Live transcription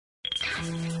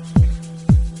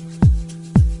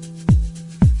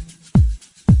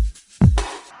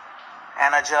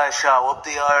Energize Show, up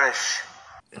the Irish.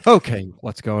 Okay,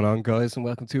 what's going on, guys, and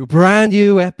welcome to a brand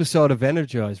new episode of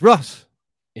Energize. Ross,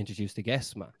 introduce the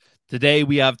guests, man. Today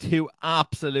we have two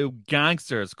absolute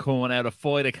gangsters coming out of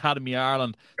Fight Academy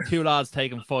Ireland. Two lads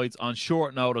taking fights on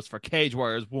short notice for Cage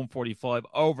Warriors 145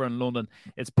 over in London.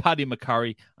 It's Paddy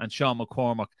McCurry and Sean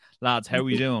McCormack. Lads, how are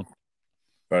you doing?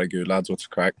 Very good, lads. What's the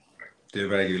crack? Do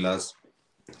very good, lads.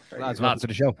 Welcome to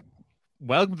the show.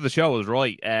 Welcome to the show, is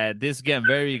right. This is getting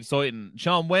very exciting.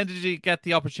 Sean, when did you get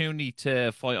the opportunity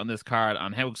to fight on this card,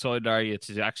 and how excited are you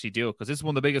to actually do it? Because this is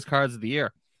one of the biggest cards of the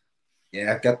year.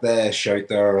 Yeah, I got the shout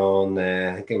there on,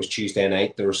 I think it was Tuesday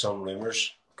night. There were some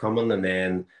rumours coming, and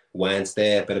then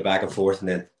Wednesday, a bit of back and forth, and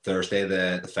then Thursday,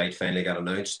 the fight finally got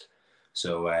announced.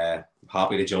 So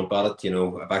happy to jump at it. You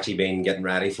know, I've actually been getting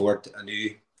ready for it. I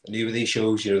knew with these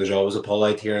shows, you know, there's always a pull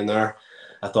out here and there.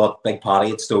 I thought Big Paddy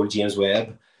had stole James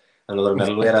Webb, another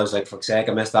middleweight. I was like, fuck's sake,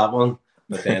 I missed that one.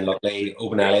 But then luckily,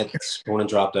 Open Elliott's opponent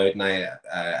dropped out, and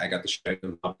I got the shout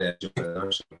and up there. So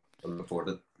I'm looking forward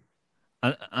to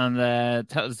it. And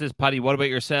tell us this, Paddy, what about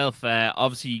yourself?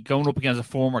 Obviously, going up against a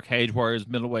former Cage Warriors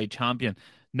middleweight champion,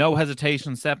 no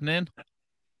hesitation stepping in?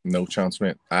 No chance,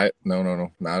 mate.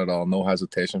 No, not at all. No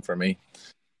hesitation for me.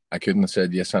 I couldn't have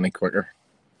said yes any quicker.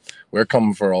 We're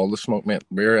coming for all the smoke, mate.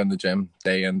 We're in the gym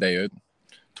day in, day out,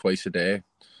 twice a day.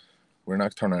 We're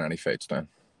not turning any fights down.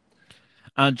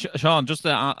 And Sean, just to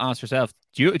ask yourself,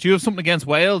 do you have something against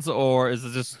Wales, or is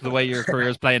it just the way your career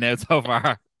is playing out so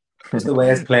far? It's the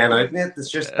way it's playing out, mate. It's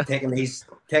just taking these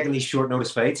short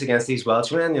notice fights against these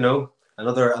Welshmen. You know,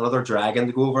 another dragon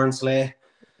to go over and slay.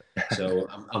 So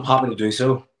I'm happy to do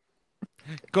so.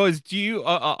 Guys, do you?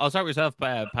 I'll start with yourself,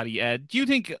 Paddy. Do you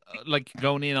think, like,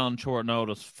 going in on short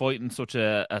notice, fighting such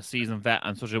a seasoned vet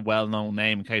and such a well-known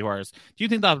name in Cage Warriors, do you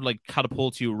think that like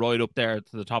catapults you right up there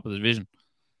to the top of the division?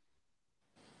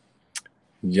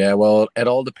 Yeah, well, it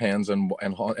all depends on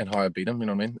how I beat him. You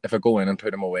know what I mean? If I go in and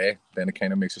put him away, then it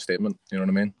kind of makes a statement. You know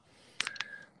what I mean?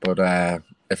 But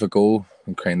if I go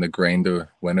and kind of grind a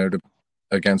winner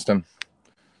against him,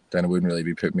 then it wouldn't really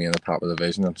be putting me in the top of the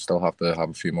division. I'd still have to have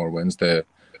a few more wins to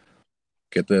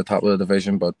get to the top of the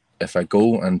division. But if I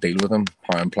go and deal with him,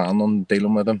 how I'm planning on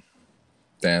dealing with him,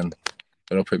 then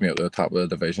it'll put me up to the top of the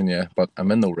division, yeah. But I'm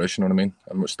in no rush, you know what I mean?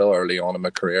 I'm still early on in my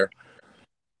career.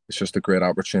 It's just a great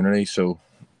opportunity, so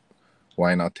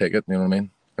why not take it, you know what I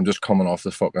mean? I'm just coming off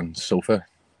the fucking sofa,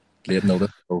 late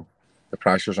notice, so the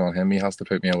pressure's on him. He has to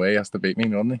put me away, he has to beat me,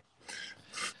 doesn't he?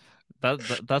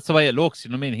 That's the way it looks, you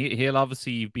know what I mean? He'll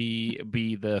obviously be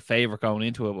the favourite going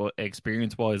into it,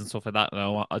 experience wise and stuff like that. You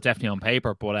know, definitely on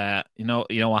paper, but you know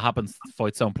what happens.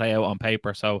 Fights don't play out on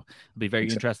paper, so it'll be very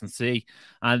interesting to see.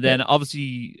 And then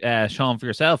obviously, Sean, for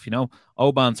yourself, you know,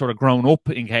 Oban sort of grown up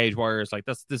in Cage Warriors. Like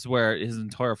this is where his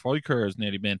entire fight career has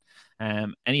nearly been.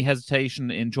 Any hesitation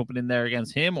in jumping in there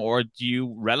against him, or do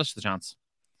you relish the chance?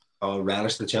 I'll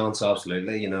relish the chance,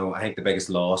 absolutely. You know, I think the biggest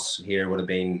loss here would have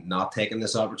been not taking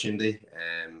this opportunity.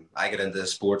 I get into the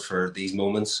sport for these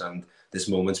moments, and this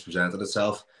moment's presented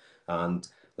itself. And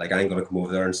like, I'm going to come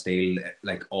over there and steal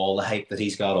like all the hype that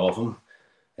he's got off him.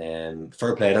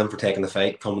 Fair play to him for taking the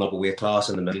fight, coming up a weight class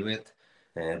in the middleweight.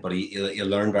 But he'll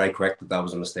learn very quick that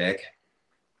was a mistake.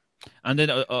 And then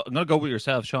I'm going to go with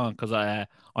yourself, Sean, because I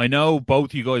know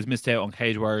both you guys missed out on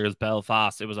Cage Warriors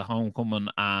Belfast. It was a homecoming,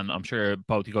 and I'm sure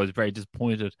both you guys are very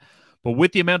disappointed. But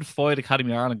with the amount of Fight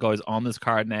Academy Ireland guys on this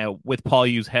card now, with Paul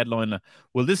Hughes headliner,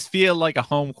 will this feel like a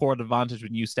home court advantage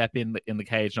when you step in the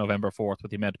cage November 4th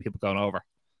with the amount of people going over?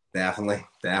 Definitely.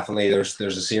 There's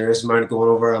a serious amount going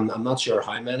over. I'm not sure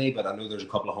how many, but I know there's a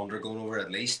couple of hundred going over at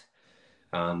least.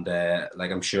 And like,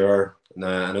 I'm sure,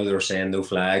 I know they were saying no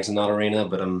flags in that arena,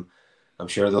 but I'm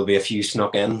sure there'll be a few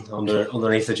snuck in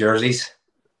underneath the jerseys.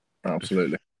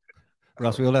 Absolutely.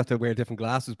 Ross, we all have to wear different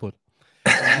glasses, but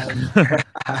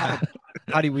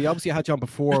Paddy, we obviously had you on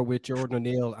before with Jordan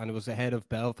O'Neill, and it was ahead of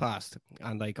Belfast,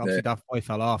 and like obviously that fight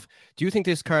fell off. Do you think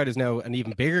this card is now an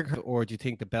even bigger card, or do you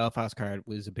think the Belfast card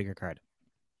was a bigger card?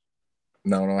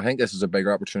 No, I think this is a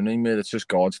bigger opportunity, mate. It's just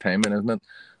God's timing, isn't it?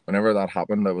 Whenever that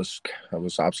happened, I was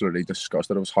absolutely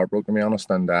disgusted. I was heartbroken, to be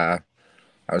honest, and I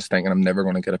was thinking I'm never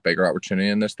going to get a bigger opportunity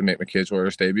in this to make my Cage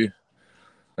Warriors debut.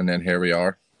 And then here we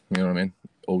are, you know what I mean?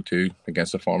 0-2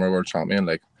 against a former world champion.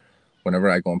 Like, whenever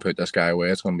I go and put this guy away,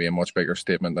 it's going to be a much bigger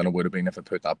statement than it would have been if I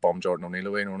put that bum Jordan O'Neill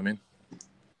away, you know what I mean?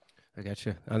 I get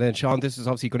you. And then, Sean, this is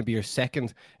obviously going to be your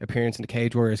second appearance in the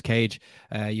Cage Warriors cage.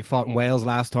 You fought in Wales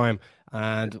last time,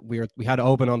 and we had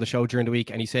Oban on the show during the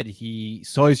week, and he said he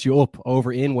sized you up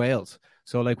over in Wales.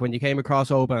 So, like, when you came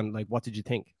across Oban, like, what did you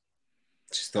think?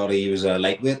 Just thought he was a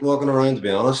lightweight walking around, to be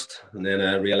honest. And then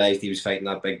I realised he was fighting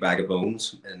that big bag of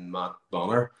bones in Matt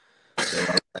Bonner.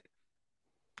 So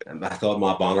I thought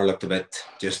Matt Bonner looked a bit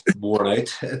just worn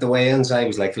out at the weigh-ins. I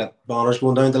was like, flip, Bonner's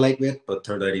going down to lightweight, but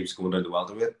turned out he was going down to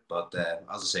welterweight. But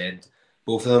as I said,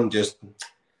 both of them just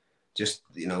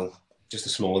a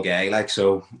small guy. Like,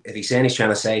 so if he's saying he's trying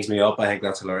to size me up, I think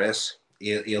that's hilarious.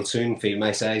 He'll soon feel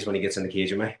my size when he gets in the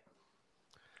cage with me.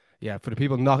 Yeah, for the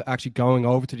people not actually going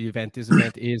over to the event, this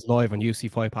event is live on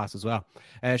UFC Fight Pass as well.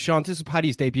 Sean, this is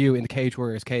Paddy's debut in the Cage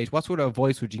Warriors cage. What sort of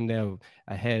advice would you know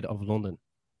ahead of London?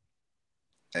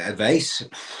 Advice?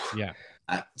 Yeah.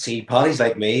 See, Paddy's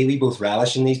like me. We both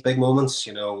relish in these big moments.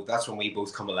 You know, that's when we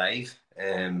both come alive.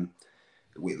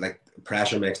 We like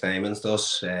pressure makes diamonds to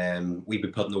us. We've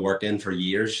been putting the work in for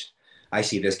years. I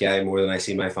see this guy more than I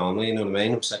see my family. You know what I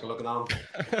mean? I'm sick of looking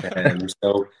at him.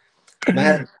 So,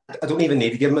 man, I don't even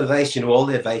need to give him advice. You know, all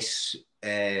the advice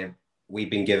we've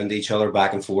been giving to each other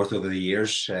back and forth over the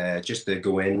years, just to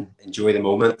go in, enjoy the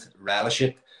moment, relish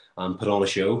it, and put on a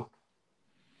show.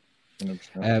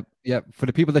 Yeah, for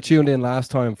the people that tuned in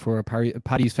last time for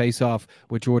Paddy's face-off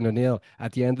with Jordan O'Neill,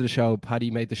 at the end of the show,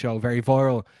 Paddy made the show very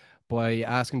viral by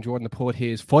asking Jordan to put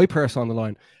his fight purse on the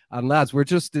line. And lads, we're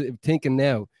just thinking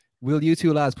now, will you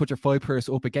two lads put your fight purse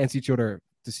up against each other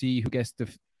to see who gets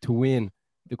to win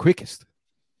the quickest?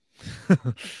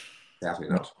 Definitely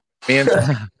not. Me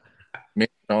and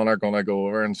Sean are going to go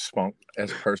over and spunk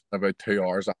his purse in about 2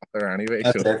 hours after anyway.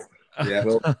 That's so it. Yeah,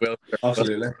 we'll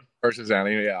absolutely. Purses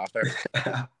anyway after.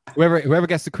 Whoever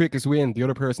gets the quickest win, the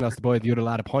other person has to buy the other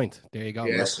lad a pint. There you go.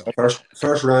 Yes,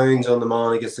 first rounds on the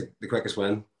man, he gets the quickest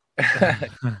win.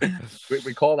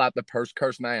 we call that the purse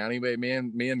curse now anyway. Me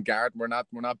and Garrett, we're not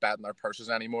betting our purses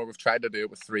anymore. We've tried to do it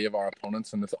with 3 of our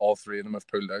opponents, and all 3 of them have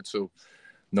pulled out. So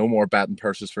no more betting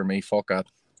purses for me. Fuck that.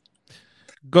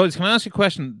 Guys, can I ask you a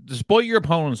question? Despite your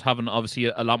opponents having obviously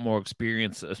a lot more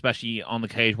experience, especially on the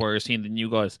cage where you're seeing the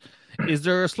new guys, is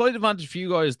there a slight advantage for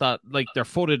you guys that like their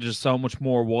footage is so much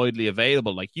more widely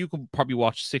available? Like you could probably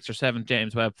watch 6 or 7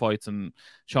 James Webb fights, and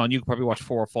Sean, you could probably watch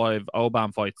 4 or 5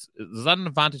 Obam fights. Is that an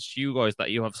advantage to you guys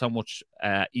that you have so much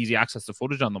easy access to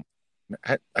footage on them?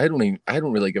 I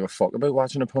don't really give a fuck about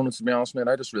watching opponents, to be honest, man.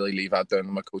 I just really leave that down to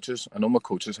my coaches. I know my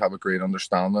coaches have a great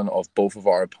understanding of both of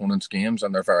our opponents' games,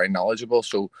 and they're very knowledgeable.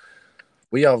 So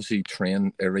we obviously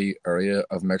train every area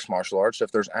of mixed martial arts.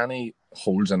 If there's any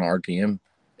holes in our game,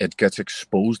 it gets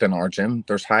exposed in our gym.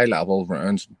 There's high level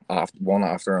rounds one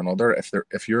after another.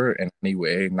 If you're in any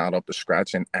way not up to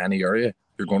scratch in any area,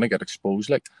 you're going to get exposed.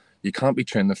 Like, you can't be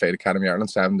training the Fight Academy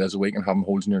Ireland 7 days a week and having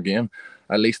holes in your game,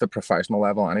 at least at professional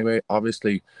level anyway.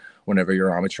 Obviously, whenever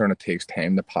you're amateur and it takes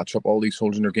time to patch up all these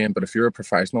holes in your game, but if you're a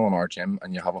professional in our gym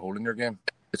and you have a hole in your game,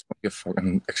 it's going to get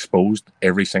fucking exposed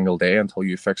every single day until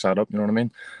you fix that up, you know what I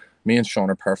mean? Me and Sean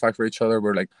are perfect for each other.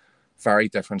 We're like very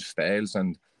different styles,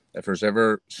 and if there's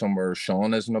ever somewhere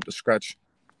Sean isn't up to scratch,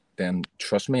 then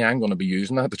trust me, I'm going to be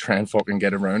using that to try and fucking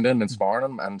get around in and sparring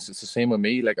him. And it's the same with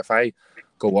me. Like, if I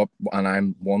go up and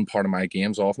I'm one part of my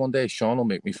game's off one day, Sean will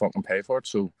make me fucking pay for it.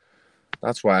 So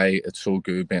that's why it's so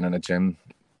good being in a gym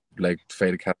like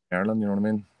Fight Academy Ireland, you know what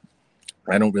I mean?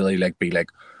 I don't really be like,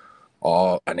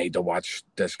 oh, I need to watch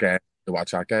this guy, to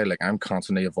watch that guy. Like, I'm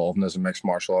constantly evolving as a mixed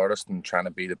martial artist and trying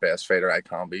to be the best fighter I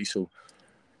can be. So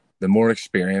the more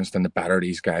experienced and the better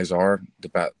these guys are,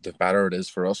 the better it is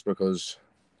for us, because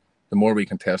the more we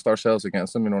can test ourselves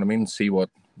against them, you know what I mean? See what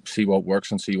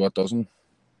works and see what doesn't.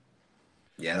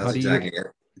 Yeah, that's exactly it.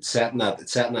 It's setting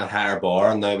that higher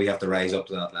bar, and now we have to rise up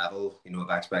to that level, you know, of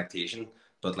expectation.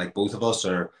 But like both of us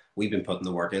we've been putting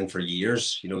the work in for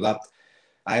years. You know, that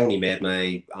I only made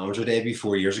my amateur debut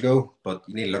 4 years ago, but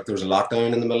you need to look, there was a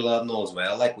lockdown in the middle of that and all as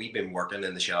well. Like, we've been working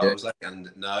in the shadows,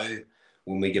 and now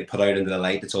when we get put out into the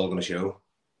light, it's all going to show.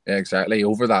 Yeah, exactly.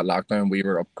 Over that lockdown, we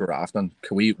were up grafting.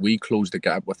 We closed the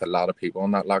gap with a lot of people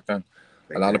in that lockdown.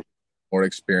 A lot of people more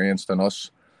experienced than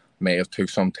us may have took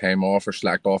some time off or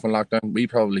slacked off in lockdown. We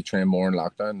probably trained more in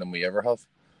lockdown than we ever have.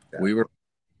 Yeah. We were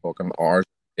fucking hours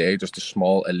a day, just a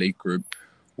small elite group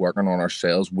working on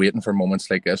ourselves, waiting for moments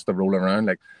like this to roll around.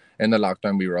 Like, in the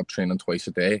lockdown, we were up training twice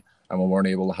a day, and we weren't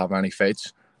able to have any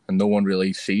fights, and no one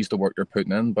really sees the work you're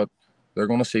putting in, but they're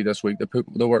going to see this week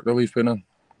the work that we've put in.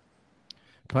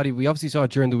 Paddy, we obviously saw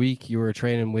during the week you were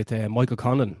training with Michael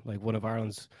Conlan, like one of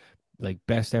Ireland's like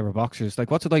best ever boxers.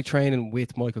 Like, what's it like training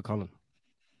with Michael Conlan?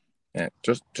 Yeah,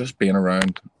 just being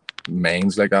around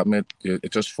mains like that, mate, it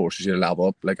just forces you to level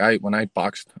up. Like, when I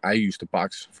boxed, I used to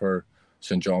box for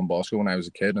St. John Bosco when I was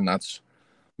a kid, and that's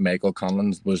Michael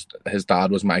Conlan, his dad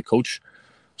was my coach.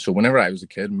 So whenever I was a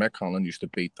kid, Mick Conlan used to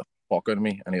beat the fuck out of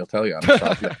me, and he'll tell you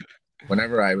I'm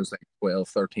whenever I was like 12,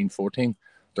 13, 14,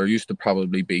 there used to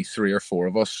probably be 3 or 4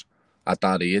 of us at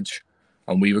that age.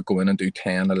 And we would go in and do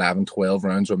 10, 11, 12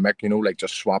 rounds with Mick, like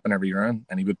just swapping every round.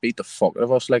 And he would beat the fuck out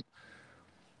of us.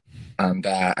 And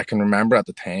I can remember at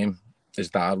the time, his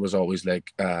dad was always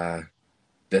like,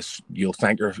 "This you'll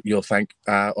thank us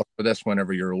for this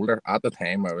whenever you're older." At the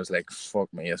time, I was like,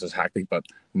 "Fuck me, this is hectic." But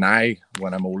now,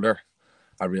 when I'm older,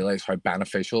 I realize how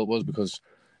beneficial it was, because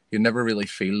you never really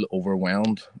feel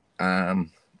overwhelmed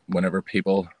whenever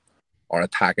people are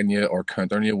attacking you or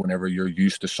countering you. Whenever you're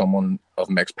used to someone of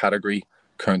mixed pedigree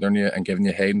countering you and giving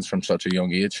you headings from such a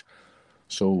young age.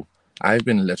 So I've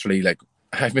been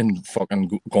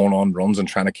fucking going on runs and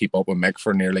trying to keep up with Mick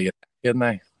for nearly a decade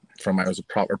now, from I was a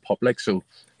proper public. So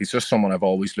he's just someone I've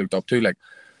always looked up to. Like,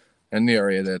 in the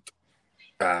area that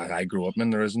I grew up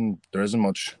in, there isn't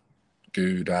much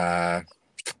good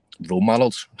role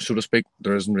models, so to speak.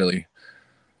 There isn't really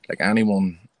like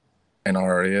anyone in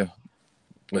our area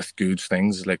with good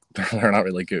things. Like, they're not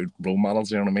really good role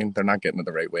models, you know what I mean? They're not getting it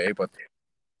the right way. But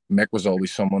Mick was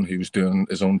always someone who was doing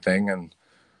his own thing and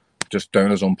just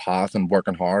down his own path and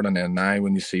working hard. And then now,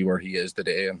 when you see where he is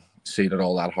today and see that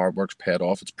all that hard work's paid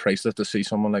off, it's priceless to see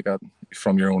someone like that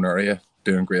from your own area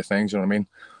doing great things, you know what I mean?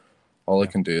 All I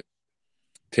can do is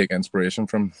take inspiration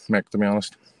from Mick, to be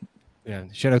honest. Yeah,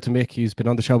 shout out to Mick. He's been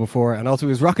on the show before, and also he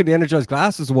was rocking the Energized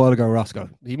glasses a while ago, Roscoe.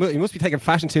 He must be taking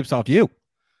fashion tips off you.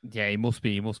 Yeah, he must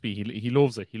be. He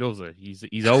loves it.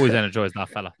 He's always energized, that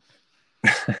fella.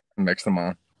 Mick's the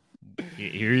man.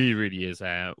 He really is.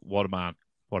 What a man.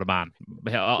 What a man.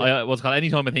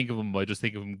 Anytime I think of him, I just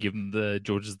think of him giving the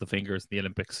judges the fingers in the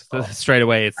Olympics. Straight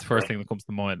away, it's the first thing that comes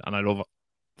to mind, and I love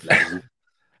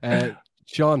it.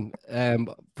 Sean,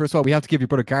 first of all, we have to give your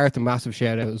brother Gareth a massive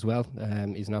shout out as well.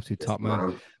 He's an absolute top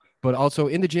man. But also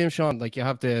in the gym, Sean, like, you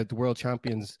have the world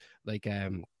champions, like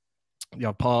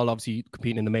Paul obviously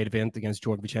competing in the main event against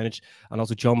Jordan Vucenic, and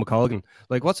also John McColgan.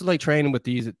 Like, what's it like training with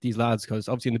these lads? Because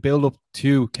obviously in the build up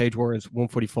to Cage Warriors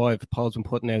 145, Paul's been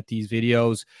putting out these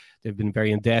videos. They've been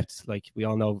very in depth. Like, we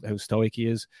all know how stoic he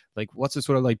is. Like, what's it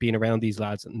sort of like being around these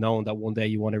lads and knowing that one day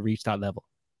you want to reach that level?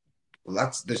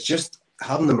 Well, there's just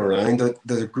having them around.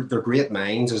 They're great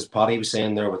minds, as Paddy was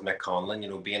saying there with Mick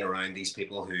Conlon. Being around these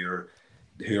people who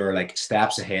are like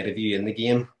steps ahead of you in the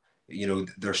game.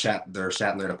 They're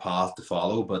setting out a path to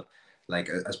follow. But like,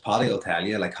 as Paddy will tell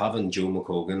you, like, having Joe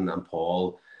McColgan and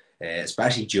Paul,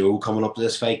 especially Joe coming up to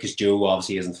this fight, because Joe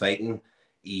obviously isn't fighting.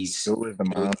 Joe is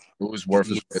the man. Joe's worth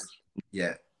his weight.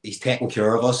 Yeah, he's taking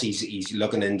care of us. He's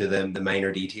looking into the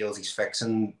minor details. He's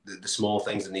fixing the small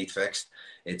things that need fixed.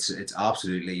 It's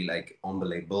absolutely like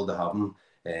unbelievable to have him.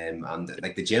 And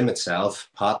like the gym itself,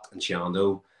 Pat and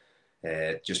Shando,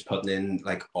 just putting in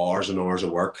like hours and hours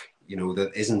of work,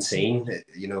 that isn't seen,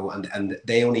 and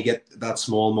they only get that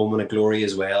small moment of glory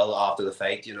as well after the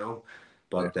fight,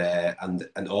 But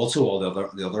and also all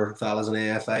the other fellas in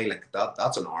AFI, like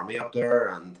that's an army up there,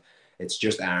 and it's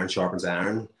just iron sharpens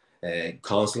iron,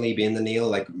 constantly being the nail.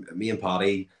 Like me and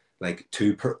Paddy, like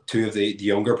two of the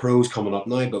younger pros coming up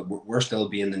now, but we're still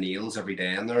being the nails every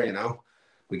day in there.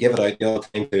 We give it out the other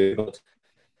time too, but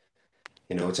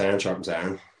it's iron sharpens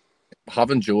iron.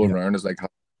 Having Joe around is like having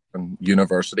a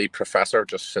university professor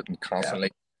just sitting constantly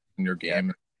in your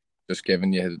game, just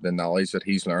giving you the knowledge that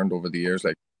he's learned over the years.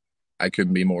 Like, I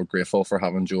couldn't be more grateful for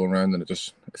having Joe around, and it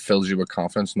just fills you with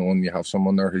confidence knowing you have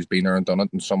someone there who's been there and done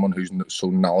it, and someone who's so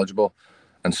knowledgeable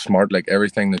and smart. Like,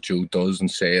 everything that Joe does and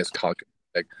says,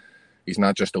 like, he's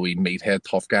not just a wee meathead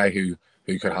tough guy who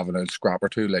could have an old scrap or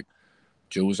two. Like,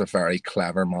 Joe's a very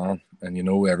clever man, and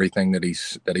everything that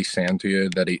he's saying to you,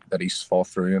 that he's fought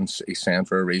through, and he's saying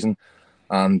for a reason.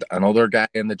 And another guy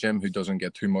in the gym who doesn't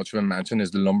get too much of a mention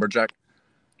is the lumberjack,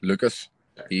 Lucas.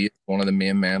 He's one of the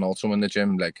main men also in the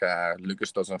gym. Like,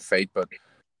 Lucas doesn't fight, but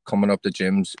coming up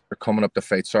the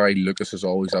fight, Lucas is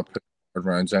always up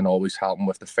rounds in, always helping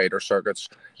with the fighter circuits.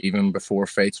 Even before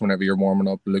fights, whenever you're warming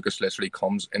up, Lucas literally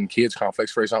comes in cage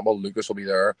conflicts, for example. Lucas will be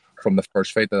there from the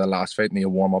first fight to the last fight, and he'll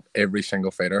warm up every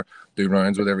single fighter, do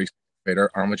rounds with every fighter,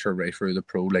 amateur right through the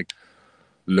pro. Like,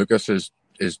 Lucas is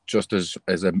just as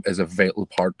a vital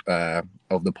part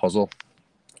of the puzzle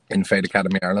in Fight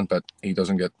Academy Ireland, but he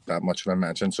doesn't get that much of a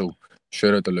mention. So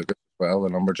shout out to Lucas as well, the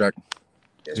lumberjack.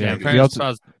 Yeah,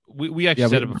 we actually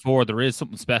said it before. There is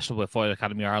something special with Fight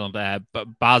Academy Ireland.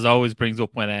 But Baz always brings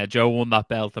up when Joe won that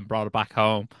belt and brought it back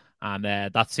home, and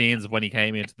that scenes when he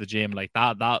came into the gym, like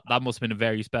that must have been a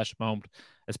very special moment,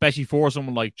 especially for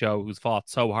someone like Joe who's fought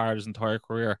so hard his entire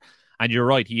career. And you're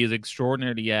right, he is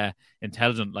extraordinarily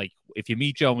intelligent. Like, if you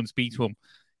meet Joe and speak to him,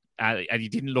 and you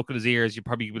didn't look at his ears, you'd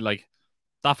probably be like,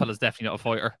 that fella's definitely not a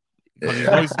fighter, Because he's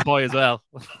a nice boy as well.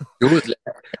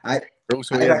 I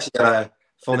actually got a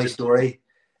funny story.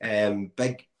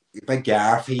 Big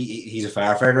Gareth, he's a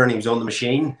firefighter, and he was on the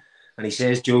machine, and he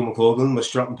says Joe McCogan was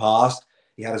strutting past.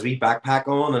 He had his wee backpack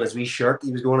on and his wee shirt.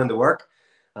 He was going into work,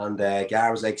 and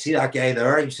Gareth was like, "See that guy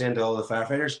there?" He was saying to all the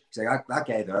firefighters, he's like, "That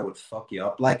guy there would fuck you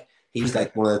up. Like, he's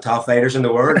like one of the top fighters in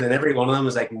the world." And every one of them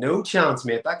was like, "No chance,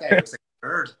 mate. That guy looks like a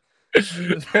bird."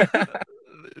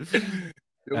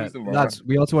 Lads,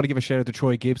 we also want to give a shout out to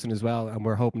Troy Gibson as well, and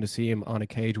we're hoping to see him on a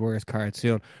Cage Warriors card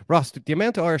soon. Ross, the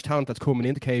amount of Irish talent that's coming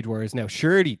into Cage Warriors now,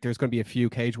 surely there's going to be a few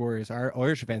Cage Warriors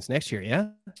Irish events next year, yeah?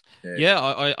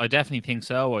 Yeah, I definitely think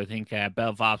so. I think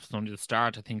Belfast was only the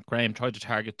start. I think Graham tried to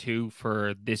target 2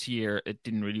 for this year. It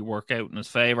didn't really work out in his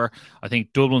favour. I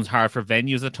think Dublin's hard for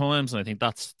venues at times, and I think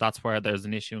that's where there's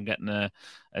an issue in getting a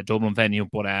Dublin venue.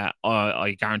 But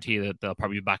I guarantee that they'll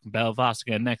probably be back in Belfast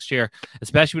again next year,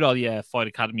 especially with all the Fight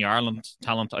Academy Ireland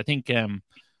talent. I think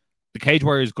the Cage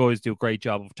Warriors guys do a great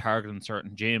job of targeting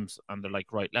certain gyms, and they're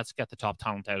like, right, let's get the top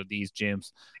talent out of these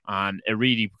gyms, and it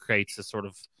really creates a sort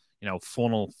of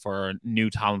funnel for new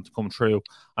talent to come through.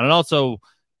 And it also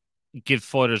gives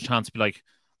fighters a chance to be like,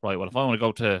 right, well, if I want to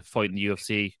go to fight in the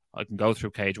UFC, I can go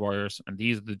through Cage Warriors, and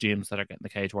these are the gyms that are getting the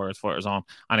Cage Warriors fighters on.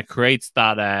 And it creates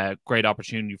that great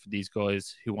opportunity for these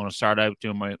guys who want to start out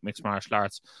doing mixed martial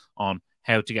arts on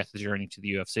how to get the journey to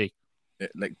the UFC.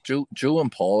 Like Joe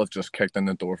and Paul have just kicked in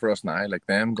the door for us now. Like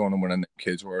them going and winning the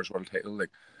Cage Warriors world title,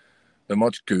 like the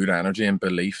much good energy and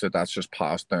belief that's just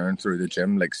passed down through the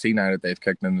gym. Like, see now that they've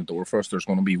kicked in the door for us, there's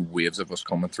going to be waves of us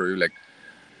coming through. Like,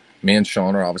 me and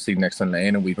Sean are obviously next in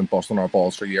line, and we've been busting our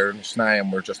balls for years now,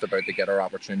 and we're just about to get our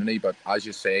opportunity. But as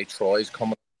you say, Troy's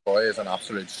coming. Troy is an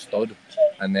absolute stud,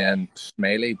 and then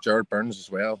Smiley, Jared Burns as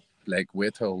well. Like,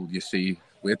 wait till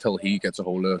he gets a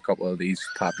hold of a couple of these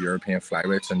top European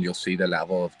flyweights, and you'll see the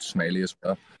level of Smiley as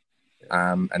well.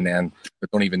 And then we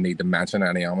don't even need to mention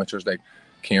any amateurs like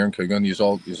Kieran Coogan. You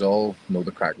all know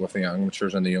the crack with the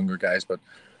amateurs and the younger guys, but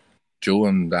Joe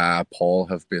and Paul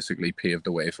have basically paved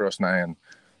the way for us now, and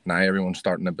now everyone's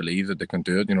starting to believe that they can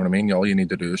do it. You know what I mean? All you need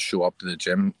to do is show up to the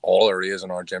gym. All areas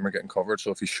in our gym are getting covered, so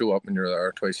if you show up and you're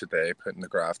there twice a day putting the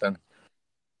graft in,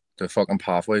 the fucking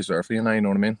pathway's there for you now. You know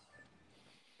what I mean?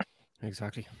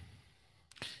 Exactly.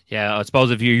 Yeah, I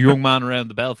suppose if you're a young man around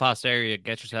the Belfast area,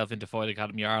 get yourself into Fight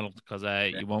Academy Ireland, because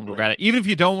you won't regret it. Even if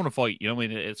you don't want to fight, you know what I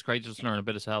mean? It's great just to learn a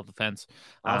bit of self-defense.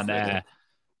 And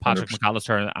Patrick 100%.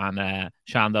 McAllister and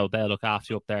Shando, they'll look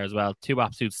after you up there as well. 2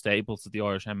 absolute staples of the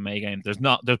Irish MMA game.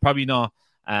 There's probably not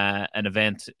an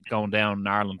event going down in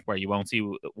Ireland where you won't see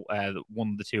one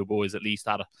of the 2 boys at least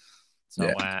at it.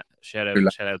 So shout out to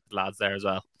the lads there as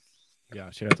well. Yeah,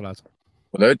 shout out to the lads.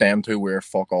 Without them 2, we're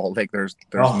fuck all. Like, there's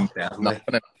nothing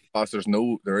in Belfast.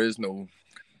 There is no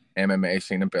MMA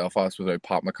scene in Belfast without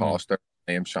Pat McAllister,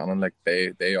 Liam Shannon. Like,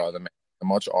 they are the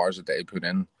much hours that they put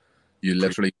in, you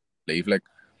literally leave. Like,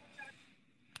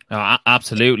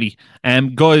 absolutely.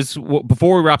 Guys,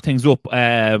 before we wrap things up,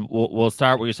 we'll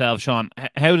start with yourself, Sean.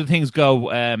 How did things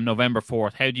go November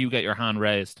 4th? How do you get your hand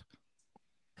raised?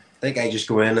 I think I just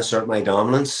go in, assert my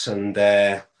dominance, and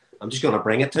I'm just going to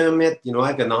bring it to him, mate. You know,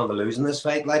 I've got nothing to lose in this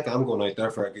fight. Like, I'm going out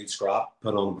there for a good scrap,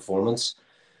 put on a performance.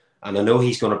 And I know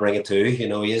he's going to bring it too. You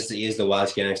know, he is the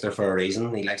Welsh gangster for a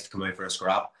reason. He likes to come out for a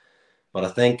scrap. But I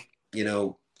think, you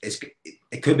know,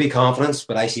 it could be confidence,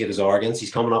 but I see it as arrogance.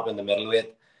 He's coming up in the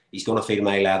middleweight. He's going to feel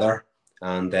my leather.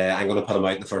 And I'm going to put him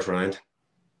out in the first round.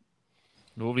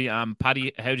 Lovely.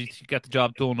 Paddy, how did you get the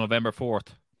job done November 4th?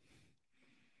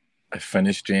 I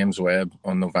finished James Webb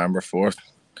on November 4th.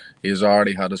 He's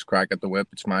already had his crack at the whip.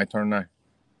 It's my turn now.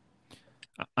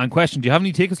 And question, do you have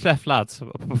any tickets left, lads,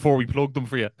 before we plug them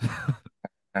for you?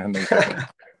 I have no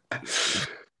tickets.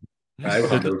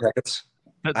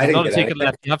 There's not a ticket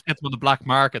left. You have to get them on the black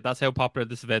market. That's how popular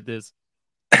this event is.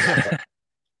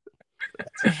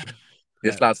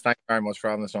 Yes, lads, thank you very much for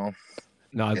having us on.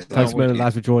 No, thanks a million,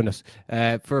 lads, for joining us.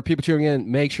 For people tuning in,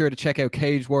 make sure to check out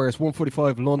Cage Warriors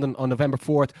 145 London on November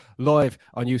 4th, live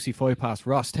on UC Fight Pass.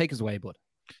 Ross, take us away, bud.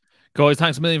 Guys,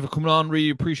 thanks a million for coming on.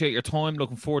 Really appreciate your time.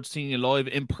 Looking forward to seeing you live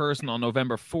in person on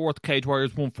November 4th, Cage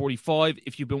Warriors 145.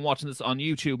 If you've been watching this on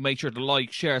YouTube, make sure to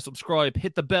like, share, subscribe,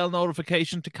 hit the bell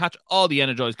notification to catch all the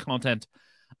Energized content.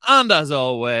 And as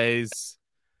always,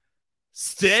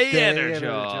 stay energized.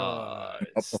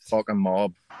 Up the fucking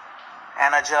mob.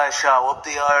 Energize show, up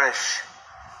the Irish.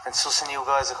 Been sussing you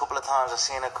guys a couple of times. I've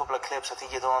seen a couple of clips. I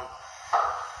think you've done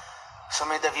some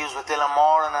interviews with Dylan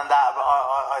Moran and that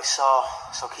I saw.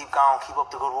 So keep going, keep up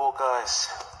the good work, guys.